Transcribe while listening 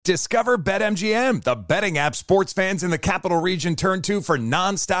Discover BetMGM, the betting app sports fans in the capital region turn to for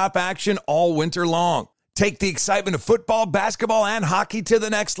nonstop action all winter long. Take the excitement of football, basketball, and hockey to the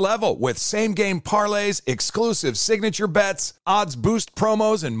next level with same-game parlays, exclusive signature bets, odds boost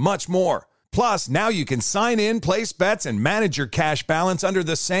promos, and much more. Plus, now you can sign in, place bets, and manage your cash balance under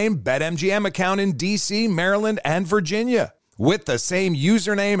the same BetMGM account in D.C., Maryland, and Virginia. With the same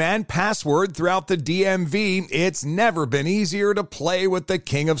username and password throughout the DMV, it's never been easier to play with the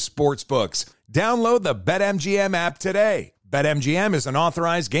king of sportsbooks. Download the BetMGM app today. BetMGM is an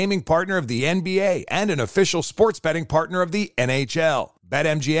authorized gaming partner of the NBA and an official sports betting partner of the NHL.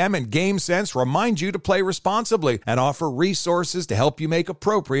 BetMGM and GameSense remind you to play responsibly and offer resources to help you make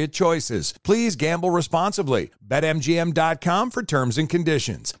appropriate choices. Please gamble responsibly. BetMGM.com for terms and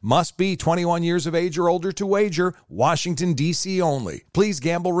conditions. Must be 21 years of age or older to wager. Washington, D.C. only. Please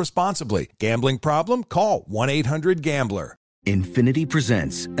gamble responsibly. Gambling problem? Call 1-800-GAMBLER. Infiniti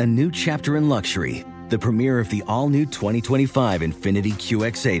presents a new chapter in luxury. The premiere of the all-new 2025 Infiniti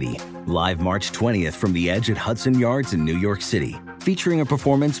QX80, live March 20th from the Edge at Hudson Yards in New York City, featuring a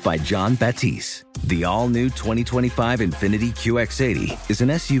performance by John Batiste. The all-new 2025 Infiniti QX80 is an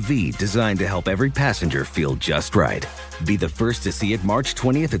SUV designed to help every passenger feel just right. Be the first to see it March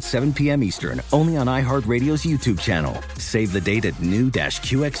 20th at 7 p.m. Eastern, only on iHeartRadio's YouTube channel. Save the date at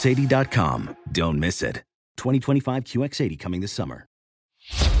new-QX80.com. Don't miss it. 2025 QX80 coming this summer.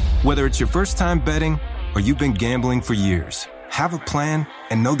 Whether it's your first time betting or you've been gambling for years, have a plan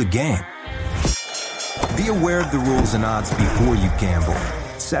and know the game. Be aware of the rules and odds before you gamble.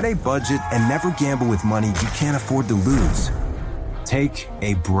 Set a budget and never gamble with money you can't afford to lose. Take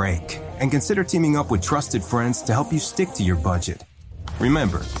a break and consider teaming up with trusted friends to help you stick to your budget.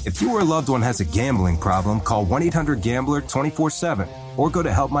 Remember, if you or a loved one has a gambling problem, call 1-800-GAMBLER 24/7 or go to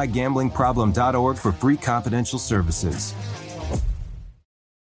helpmygamblingproblem.org for free confidential services.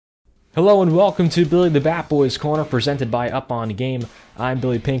 Hello and welcome to Billy the Batboy's Corner, presented by Up On Game. I'm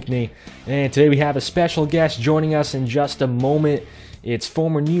Billy Pinckney, and today we have a special guest joining us in just a moment. It's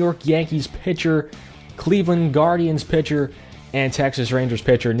former New York Yankees pitcher, Cleveland Guardians pitcher, and Texas Rangers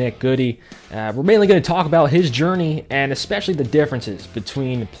pitcher Nick Goody. We're mainly going to talk about his journey and especially the differences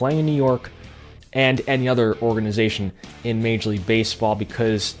between playing in New York and any other organization in Major League Baseball,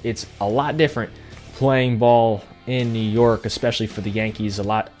 because it's a lot different playing ball in New York, especially for the Yankees. A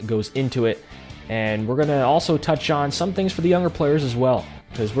lot goes into it, and we're going to also touch on some things for the younger players as well,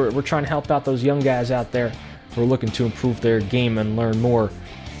 because we're trying to help out those young guys out there who are looking to improve their game and learn more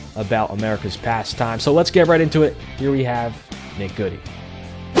about America's pastime. So let's get right into it. Here we have Nick Goody.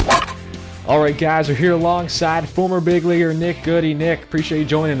 All right, guys, we're here alongside former big leaguer Nick Goody. Nick, appreciate you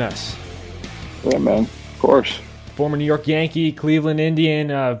joining us. Yeah, man, of course. Former New York Yankee, Cleveland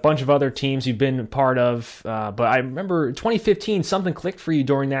Indian, a bunch of other teams you've been part of. But I remember 2015, something clicked for you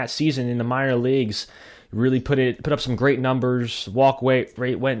during that season in the minor leagues. You really put up some great numbers. Walk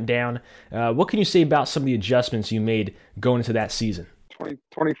rate went down. What can you say about some of the adjustments you made going into that season?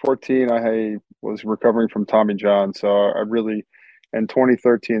 2014, I was recovering from Tommy John. So I really, in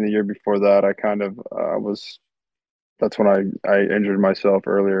 2013, the year before that, I kind of that's when I injured myself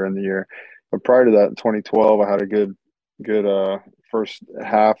earlier in the year. But prior to that, in 2012, I had a good first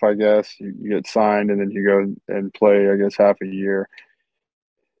half, I guess. You get signed, and then you go and play, I guess, half a year.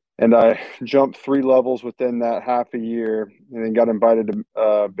 And I jumped 3 levels within that half a year, and then got invited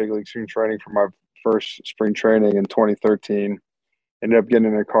to big league spring training for my first spring training in 2013. Ended up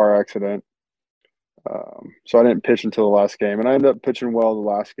getting in a car accident. So I didn't pitch until the last game. And I ended up pitching well the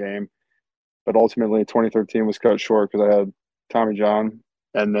last game. But ultimately, 2013 was cut short because I had Tommy John.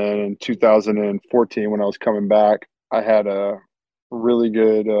 And then in 2014, when I was coming back, I had a really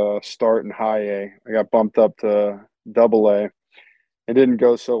good start in high A. I got bumped up to double A. It didn't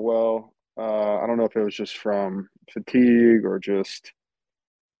go so well. I don't know if it was just from fatigue or just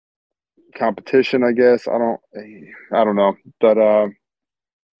competition, I guess. I don't know. But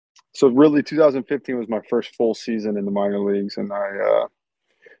so really 2015 was my first full season in the minor leagues, and I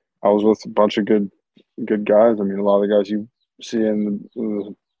was with a bunch of good guys. I mean, a lot of the guys you see in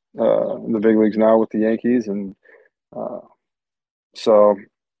the big leagues now with the Yankees, and so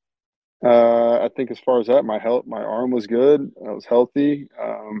I think as far as that, my arm was good. I was healthy,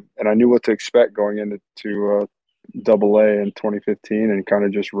 and I knew what to expect going into double A in 2015, and kind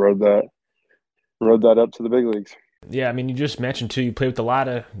of just rode that up to the big leagues. Yeah, I mean, you just mentioned, too, you played with a lot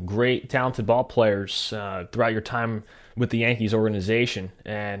of great, talented ball players throughout your time with the Yankees organization.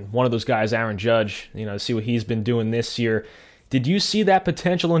 And one of those guys, Aaron Judge, see what he's been doing this year. Did you see that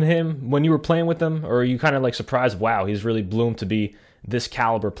potential in him when you were playing with him? Or are you kind of like surprised, wow, he's really bloomed to be this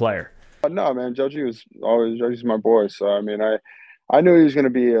caliber player? No, man, Judge's my boy. So, I mean, I I knew he was going to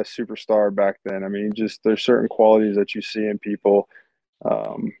be a superstar back then. I mean, just there's certain qualities that you see in people.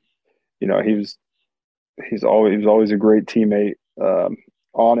 Um, you know, he was always a great teammate,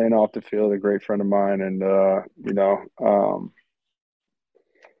 on and off the field, a great friend of mine, and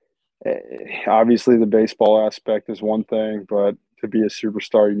obviously the baseball aspect is one thing, but to be a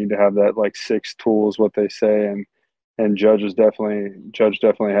superstar, you need to have that like six tools, what they say, and Judge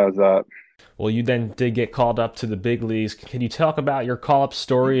definitely has that. Well, you then did get called up to the big leagues. Can you talk about your call up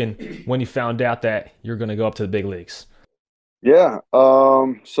story and when you found out that you're going to go up to the big leagues? Yeah.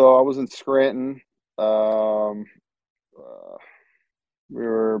 So I was in Scranton. Um, uh, we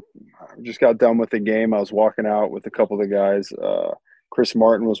were just got done with the game. I was walking out with a couple of the guys. Chris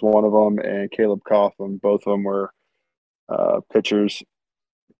Martin was one of them, and Caleb Coughlin. Both of them were pitchers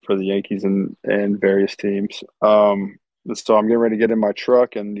for the Yankees and various teams. So I'm getting ready to get in my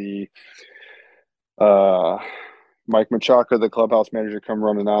truck, and the uh, Mike Machaca, the clubhouse manager, come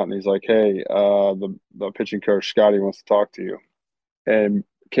running out, and he's like, "Hey, the pitching coach Scotty wants to talk to you." And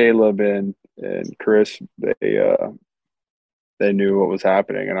Caleb and Chris, they knew what was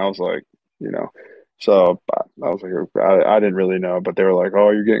happening, and I was like, you know, so I was like, I didn't really know, but they were like,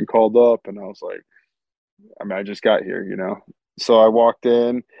 "Oh, you're getting called up," and I was like, I mean, I just got here, you know. So I walked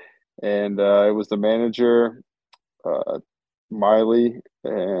in, and it was the manager, uh, Miley,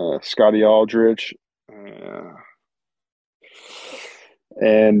 Scotty Aldrich, uh,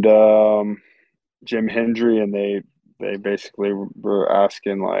 and Jim Hendry, and they basically were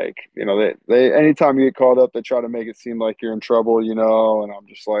asking, like, you know, they anytime you get called up, they try to make it seem like you're in trouble, you know. And I'm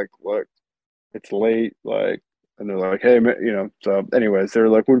just like, look, it's late, like, and they're like, hey, you know. So, anyways, they're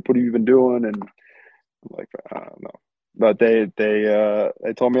like, what have you been doing? And I'm like, I don't know. But they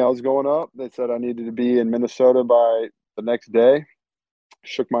told me I was going up. They said I needed to be in Minnesota by the next day.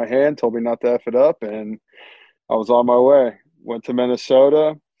 Shook my hand, told me not to F it up, and I was on my way. Went to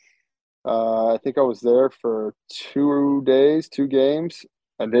Minnesota. I think I was there for 2 days, two games.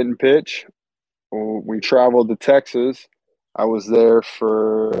 I didn't pitch. We traveled to Texas. I was there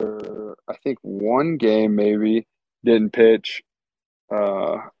for, I think, one game maybe. Didn't pitch.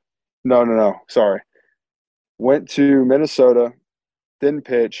 Uh, no. Sorry. Went to Minnesota. Didn't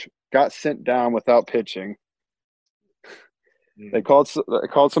pitch. Got sent down without pitching. They called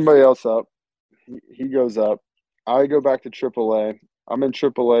somebody else up. He goes up. I go back to AAA. I'm in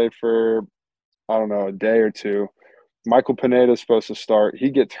AAA for, I don't know, a day or two. Michael Pineda's supposed to start. He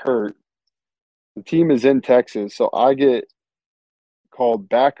gets hurt. The team is in Texas, so I get called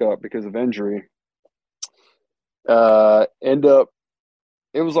back up because of injury. End up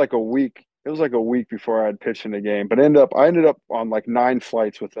it was like a week. It was like a week before I had pitched in the game, but I ended up on like 9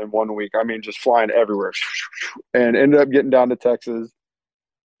 flights within 1 week. I mean, just flying everywhere, and ended up getting down to Texas.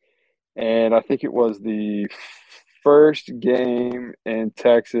 And I think it was the first game in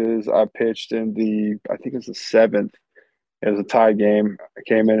Texas. I pitched in I think it was the seventh. It was a tie game. I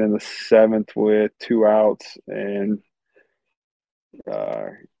came in the seventh with 2 outs and uh,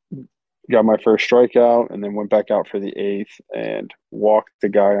 got my first strikeout, and then went back out for the eighth and walked the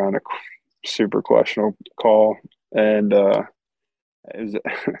guy on a super questionable call. And it was,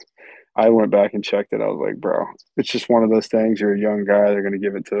 I went back and checked it. I was like, bro, it's just one of those things. You're a young guy. They're going to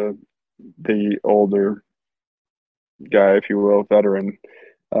give it to the older guy, if you will, veteran.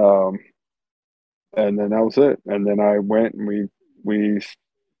 Um, and then that was it. And then I went and we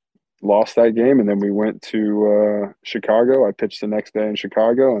lost that game, and then we went to Chicago. I pitched the next day in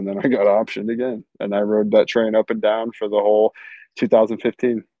Chicago, and then I got optioned again, and I rode that train up and down for the whole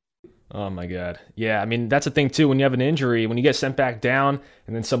 2015. Oh my God. Yeah, I mean that's the thing too. When you have an injury, when you get sent back down,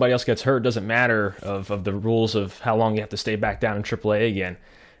 and then somebody else gets hurt, it doesn't matter of the rules of how long you have to stay back down in AAA again.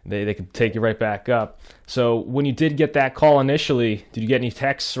 They can take you right back up. So when you did get that call initially, did you get any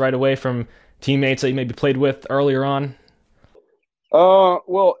texts right away from teammates that you maybe played with earlier on?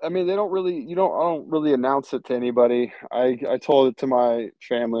 Well, I mean, I don't really announce it to anybody. I told it to my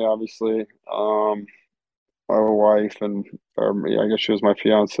family, obviously, my wife, and or yeah, I guess she was my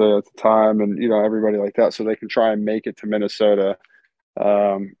fiance at the time, and everybody like that, so they can try and make it to Minnesota.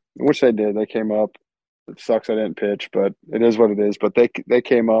 Which they did. They came up. It sucks I didn't pitch, but it is what it is. But they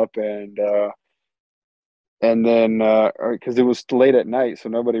came up, and then because it was late at night, so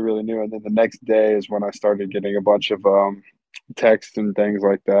nobody really knew. And then the next day is when I started getting a bunch of texts and things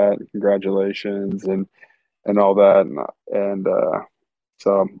like that, congratulations and all that, and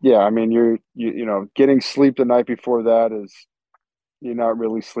so yeah, I mean, getting sleep the night before that is you're not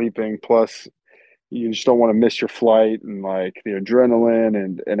really sleeping. Plus, you just don't want to miss your flight, and like the adrenaline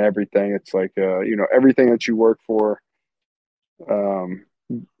and everything. It's like everything that you work for, um,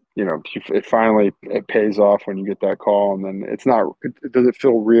 it finally it pays off when you get that call, and then it doesn't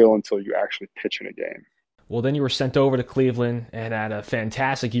feel real until you actually pitch in a game. Well, then you were sent over to Cleveland and had a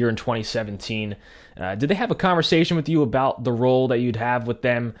fantastic year in 2017. Did they have a conversation with you about the role that you'd have with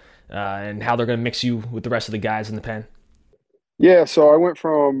them and how they're going to mix you with the rest of the guys in the pen? Yeah, so I went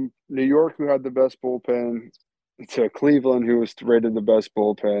from New York, who had the best bullpen, to Cleveland, who was rated the best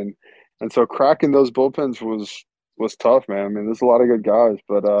bullpen, and so cracking those bullpens was tough, man. I mean, there's a lot of good guys,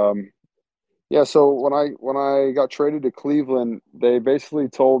 but yeah. So when I got traded to Cleveland, they basically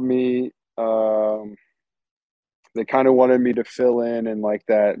told me they kind of wanted me to fill in like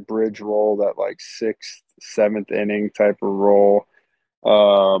that bridge role, that like sixth, seventh inning type of role,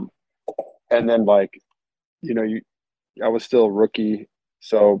 um, and then like you I was still a rookie,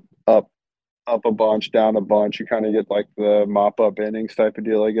 so up a bunch, down a bunch. You kind of get like the mop up innings type of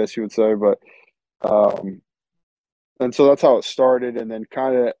deal, I guess you would say. But um, and so that's how it started. And then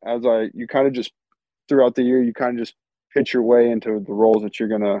kind of you kind of just throughout the year, you kind of just pitch your way into the roles that you're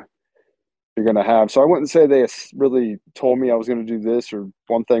gonna have. So I wouldn't say they really told me I was going to do this or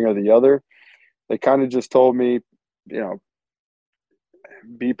one thing or the other. They kind of just told me, you know,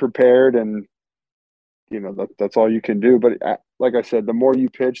 be prepared, and that's all you can do. But like I said, the more you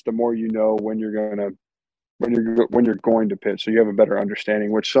pitch, the more you know when you're going to pitch, so you have a better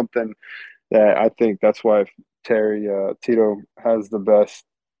understanding. Which something that I think that's why Terry Tito has the best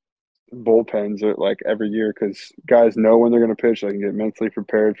bullpens like every year, because guys know when they're going to pitch. They can get mentally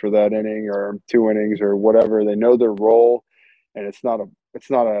prepared for that inning or two innings or whatever. They know their role, and it's not a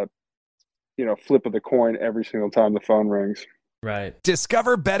flip of the coin every single time the phone rings. Right.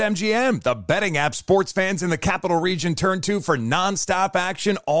 Discover BetMGM, the betting app sports fans in the capital region turn to for nonstop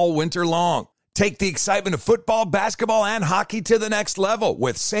action all winter long. Take the excitement of football, basketball, and hockey to the next level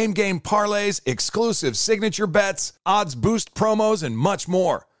with same-game parlays, exclusive signature bets, odds boost promos, and much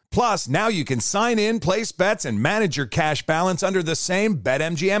more. Plus, now you can sign in, place bets, and manage your cash balance under the same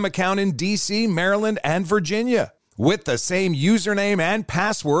BetMGM account in D.C., Maryland, and Virginia. With the same username and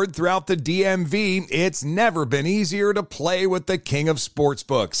password throughout the DMV, it's never been easier to play with the king of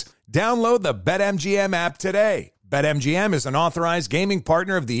sportsbooks. Download the BetMGM app today. BetMGM is an authorized gaming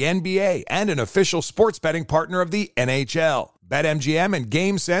partner of the NBA and an official sports betting partner of the NHL. BetMGM and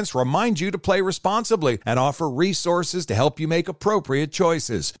GameSense remind you to play responsibly and offer resources to help you make appropriate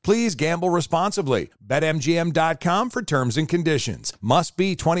choices. Please gamble responsibly. BetMGM.com for terms and conditions. Must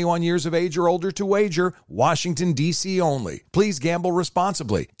be 21 years of age or older to wager. Washington, D.C. only. Please gamble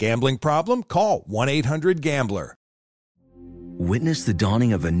responsibly. Gambling problem? Call 1-800-GAMBLER. Witness the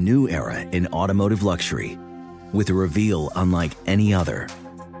dawning of a new era in automotive luxury with a reveal unlike any other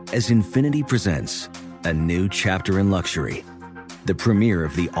as Infiniti presents a new chapter in luxury, the premiere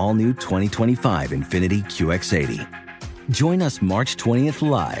of the all-new 2025 Infiniti QX80. Join us March 20th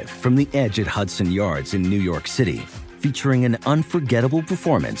live from the Edge at Hudson Yards in New York City, featuring an unforgettable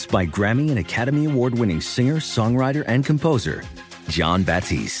performance by Grammy and Academy Award-winning singer, songwriter, and composer, Jon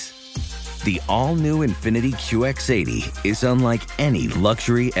Batiste. The all-new Infiniti QX80 is unlike any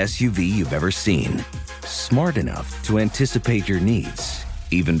luxury SUV you've ever seen. Smart enough to anticipate your needs,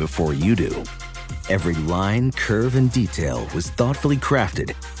 even before you do. Every line, curve, and detail was thoughtfully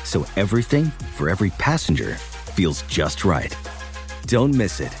crafted, so everything for every passenger feels just right. Don't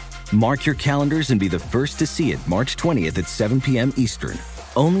miss it. Mark your calendars and be the first to see it March 20th at 7 p.m. Eastern,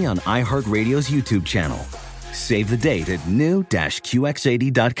 only on iHeartRadio's YouTube channel. Save the date at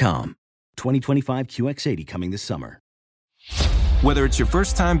new-QX80.com. 2025 QX80 coming this summer. Whether it's your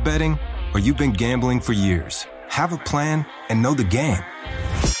first time betting or you've been gambling for years, have a plan and know the game.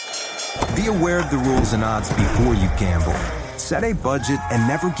 Be aware of the rules and odds before you gamble. Set a budget and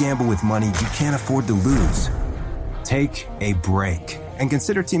never gamble with money you can't afford to lose. Take a break and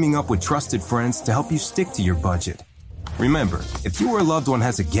consider teaming up with trusted friends to help you stick to your budget. Remember, if you or a loved one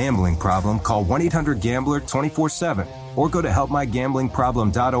has a gambling problem, call 1-800-GAMBLER 24/7 or go to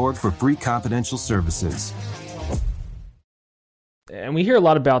helpmygamblingproblem.org for free confidential services. And we hear a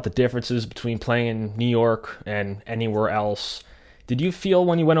lot about the differences between playing in New York and anywhere else. Did you feel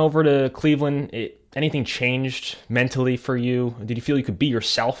when you went over to Cleveland, anything changed mentally for you? Did you feel you could be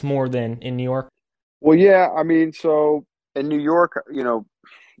yourself more than in New York? Well, yeah, I mean, so in New York,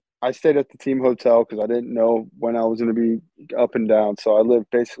 I stayed at the team hotel because I didn't know when I was going to be up and down. So I lived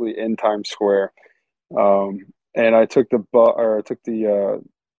basically in Times Square, and I took the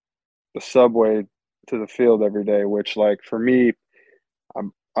subway to the field every day. Which, like, for me,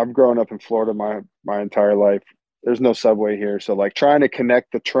 I've grown up in Florida my entire life. There's no subway here, so like trying to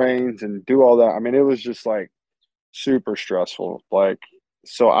connect the trains and do all that. I mean, it was just like super stressful. Like,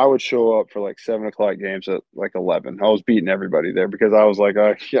 so I would show up for like 7 o'clock games at like 11. I was beating everybody there because I was like,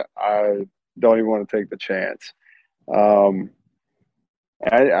 yeah, I don't even want to take the chance. Um,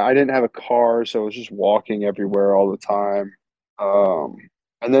 I didn't have a car, so I was just walking everywhere all the time. Um,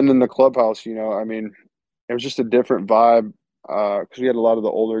 and then in the clubhouse, I mean, it was just a different vibe because we had a lot of the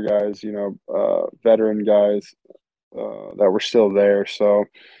older guys, veteran guys that were still there. So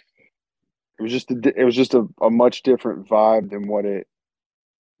it was just a much different vibe than what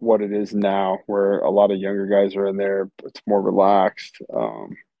it is now, where a lot of younger guys are in there. It's more relaxed.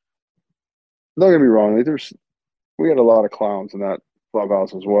 Don't get me wrong, like, we had a lot of clowns in that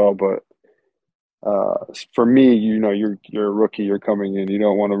clubhouse as well, but for me, you're a rookie, you're coming in, you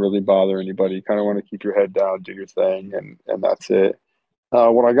don't want to really bother anybody. You kind of want to keep your head down, do your thing, and that's it.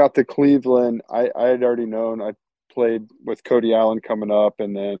 When I got to Cleveland, I had already known I played with Cody Allen coming up,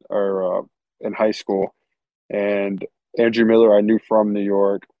 and then or in high school, and Andrew Miller I knew from New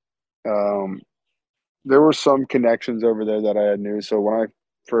York. Um, there were some connections over there that I had knew. So when I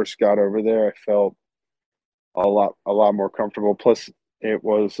first got over there, I felt a lot more comfortable. Plus, it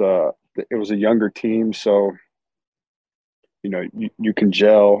was it was a younger team, so you can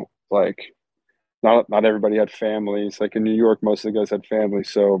gel. Like not everybody had families. Like in New York, most of the guys had families.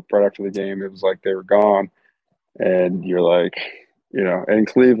 So right after the game, it was like they were gone, and you're like, in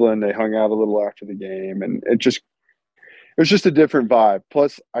Cleveland, they hung out a little after the game, and it was just a different vibe.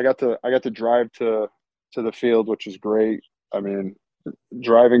 Plus, I got to drive to the field, which is great. I mean,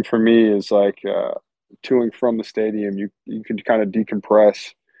 driving for me is like to and from the stadium. You can kind of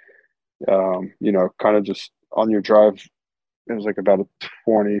decompress. Kind of just on your drive. It was like about a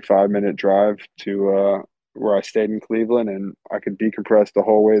 25-minute drive to where I stayed in Cleveland, and I could decompress the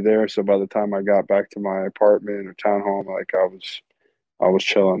whole way there. So by the time I got back to my apartment or townhome, like I was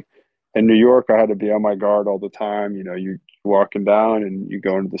chilling. In New York, I had to be on my guard all the time. You walking down and you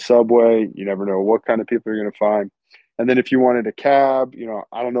go into the subway, you never know what kind of people you're going to find. And then if you wanted a cab,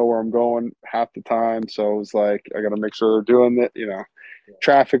 I don't know where I'm going half the time. So it was like, I got to make sure they're doing it.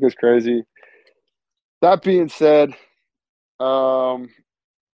 Traffic is crazy. That being said, um,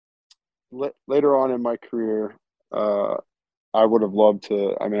 later on in my career, uh, I would have loved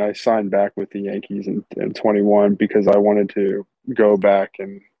to. I mean, I signed back with the Yankees in 21 because I wanted to go back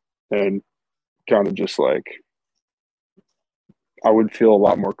and kind of just like I would feel a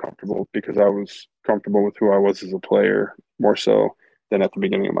lot more comfortable because I was comfortable with who I was as a player more so than at the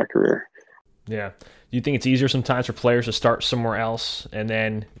beginning of my career. Yeah. Do you think it's easier sometimes for players to start somewhere else and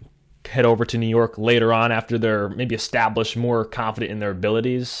then head over to New York later on after they're maybe established, more confident in their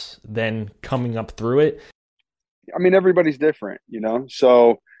abilities than coming up through it? I mean, everybody's different,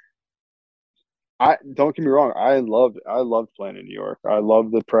 So I don't get me wrong, I loved playing in New York. I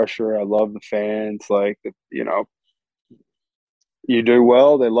love the pressure. I love the fans. Like, you do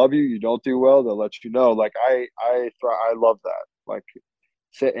well, they love you. You don't do well, they'll let you know. Like I love that. Like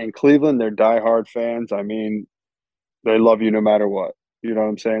in Cleveland, they're diehard fans. I mean, they love you no matter what. You know what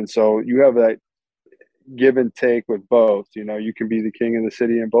I'm saying? So you have that give and take with both. You can be the king of the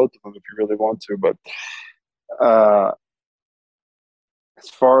city in both of them if you really want to. But uh, as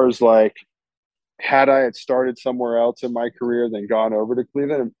far as like, had I had started somewhere else in my career than gone over to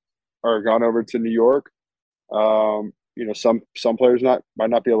Cleveland or gone over to New York, some players might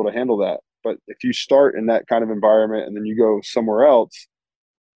not be able to handle that. But if you start in that kind of environment and then you go somewhere else,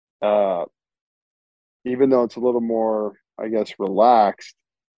 uh, even though it's a little more, I guess, relaxed,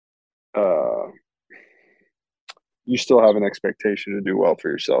 uh, you still have an expectation to do well for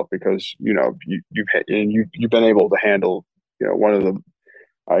yourself because you've been able to handle one of the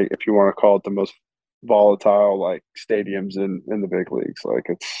if you want to call it the most volatile like stadiums in the big leagues. Like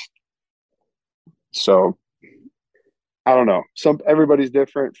it's so I don't know. Everybody's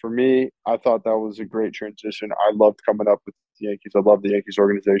different. For me, I thought that was a great transition. I loved coming up with the Yankees. I love the Yankees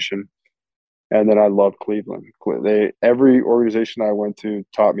organization, and then I love Cleveland. Every organization I went to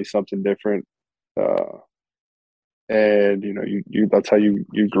taught me something different. Uh, and you that's how you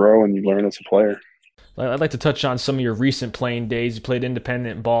grow and you learn as a player. I'd like to touch on some of your recent playing days. You played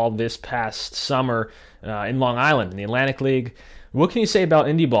independent ball this past summer in Long Island in the Atlantic League. What can you say about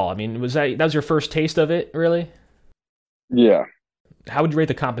indie ball? I mean, that was your first taste of it, really? Yeah. How would you rate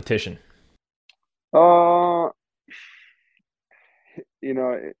the competition? Uh,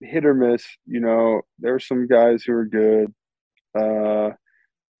 hit or miss. There are some guys who are good.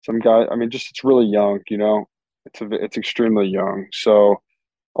 Some guys. I mean, just it's really young. It's extremely young. So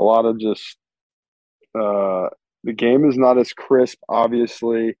a lot of just the game is not as crisp,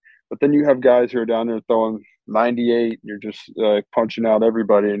 obviously. But then you have guys who are down there throwing 98, you're just punching out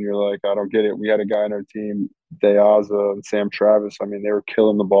everybody, and you're like, I don't get it. We had a guy on our team, Deaza and Sam Travis. I mean, they were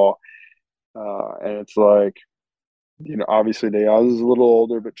killing the ball. And it's like, obviously Deaza is a little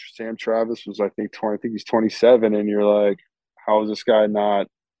older, but Sam Travis was, I think he's 27, and you're like, how is this guy not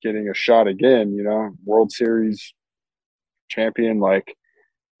getting a shot again? World Series champion, like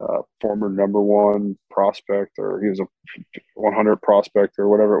former number one prospect, or he was a 100 prospect or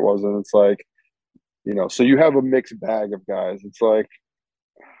whatever it was. And it's like, so you have a mixed bag of guys. It's like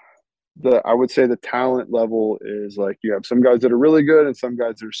I would say the talent level is like, you have some guys that are really good and some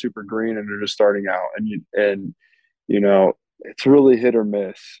guys that are super green and they're just starting out, and it's really hit or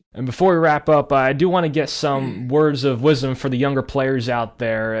miss. And before we wrap up, I do want to get some words of wisdom for the younger players out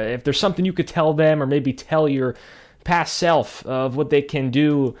there. If there's something you could tell them, or maybe tell your past self of what they can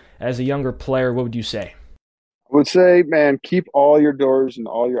do as a younger player, what would you say? I would say, man, keep all your doors and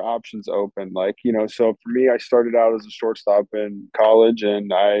all your options open. Like, so for me, I started out as a shortstop in college,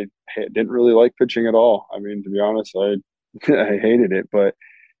 and I didn't really like pitching at all. I mean, to be honest, I hated it, but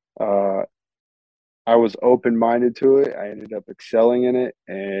I was open-minded to it. I ended up excelling in it,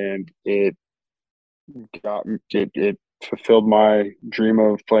 and it fulfilled my dream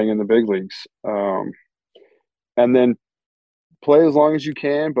of playing in the big leagues. And then play as long as you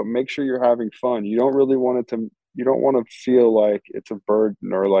can, but make sure you're having fun. You don't want to feel like it's a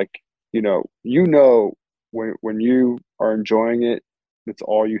burden, or like, when you are enjoying it, it's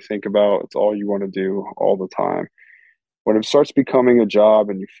all you think about. It's all you want to do all the time. When it starts becoming a job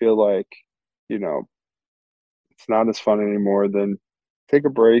and you feel like, it's not as fun anymore, then take a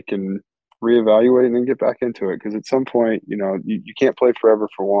break and reevaluate and then get back into it. Because at some point, you can't play forever,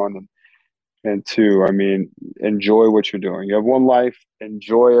 for one. And two, I mean, enjoy what you're doing. You have one life,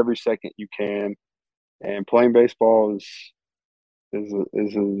 enjoy every second you can. And playing baseball is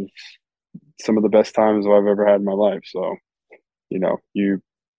some of the best times I've ever had in my life. So, you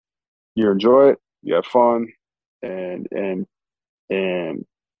enjoy it, you have fun, and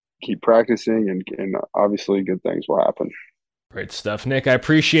keep practicing, and obviously good things will happen. Great stuff, Nick. I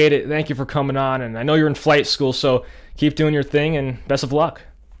appreciate it. Thank you for coming on. And I know you're in flight school, so keep doing your thing, and best of luck.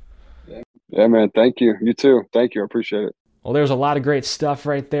 Yeah, man. Thank you. You too. Thank you. I appreciate it. Well, there's a lot of great stuff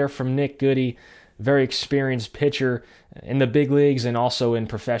right there from Nick Goody, very experienced pitcher in the big leagues and also in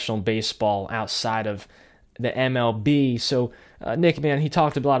professional baseball outside of the MLB. So, Nick, man, he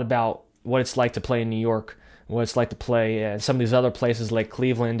talked a lot about what it's like to play in New York, what it's like to play in some of these other places like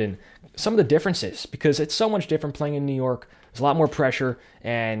Cleveland, and some of the differences, because it's so much different playing in New York. There's a lot more pressure,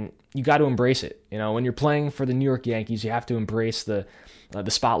 and you got to embrace it. When you're playing for the New York Yankees, you have to embrace the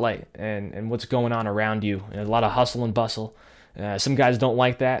spotlight and what's going on around you. And a lot of hustle and bustle. Some guys don't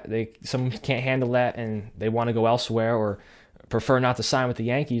like that. Some can't handle that, and they want to go elsewhere or prefer not to sign with the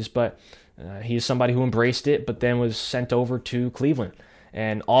Yankees. But he's somebody who embraced it, but then was sent over to Cleveland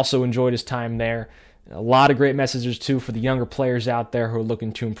and also enjoyed his time there. A lot of great messages, too, for the younger players out there who are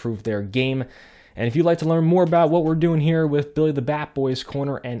looking to improve their game. And if you'd like to learn more about what we're doing here with Billy the Batboy's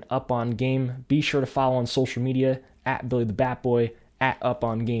Corner and Up On Game, be sure to follow on social media at Billy the Batboy, at Up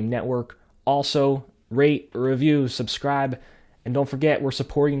On Game Network. Also, rate, review, subscribe, and don't forget, we're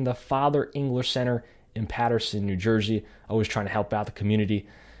supporting the Father English Center in Paterson, New Jersey. Always trying to help out the community.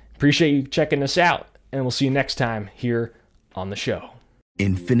 Appreciate you checking us out, and we'll see you next time here on the show.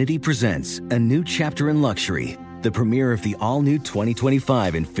 Infinity presents a new chapter in luxury, the premiere of the all-new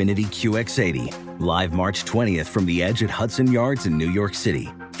 2025 Infinity QX80, live March 20th from the Edge at Hudson Yards in New York City,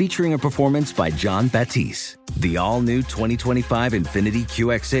 featuring a performance by John Batiste. The all-new 2025 Infinity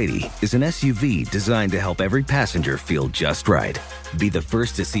QX80 is an SUV designed to help every passenger feel just right. Be the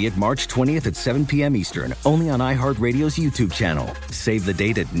first to see it March 20th at 7 p.m. Eastern, only on iHeartRadio's YouTube channel. Save the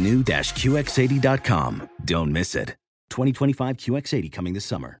date at new-QX80.com. Don't miss it. 2025 QX80 coming this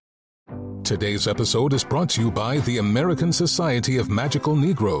summer. Today's episode is brought to you by the American Society of Magical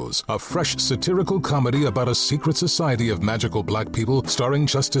Negroes, a fresh satirical comedy about a secret society of magical black people starring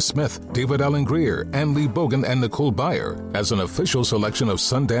Justice Smith, David Allen Greer, Ann Lee Bogan, and Nicole Byer. As an official selection of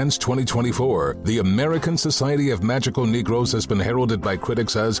Sundance 2024, the American Society of Magical Negroes has been heralded by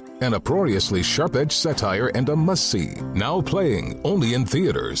critics as an uproariously sharp-edged satire and a must-see. Now playing only in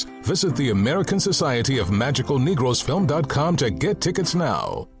theaters. Visit the American Society of Magical Negroes Film.com to get tickets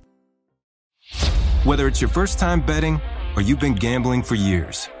now. Whether it's your first time betting or you've been gambling for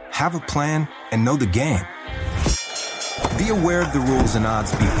years, have a plan and know the game. Be aware of the rules and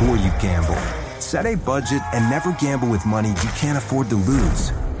odds before you gamble. Set a budget and never gamble with money you can't afford to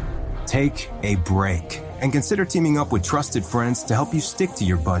lose. Take a break and consider teaming up with trusted friends to help you stick to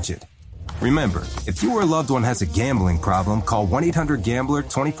your budget. Remember, if you or a loved one has a gambling problem, call 1-800-GAMBLER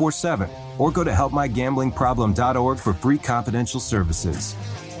 24/7. or go to helpmygamblingproblem.org for free confidential services.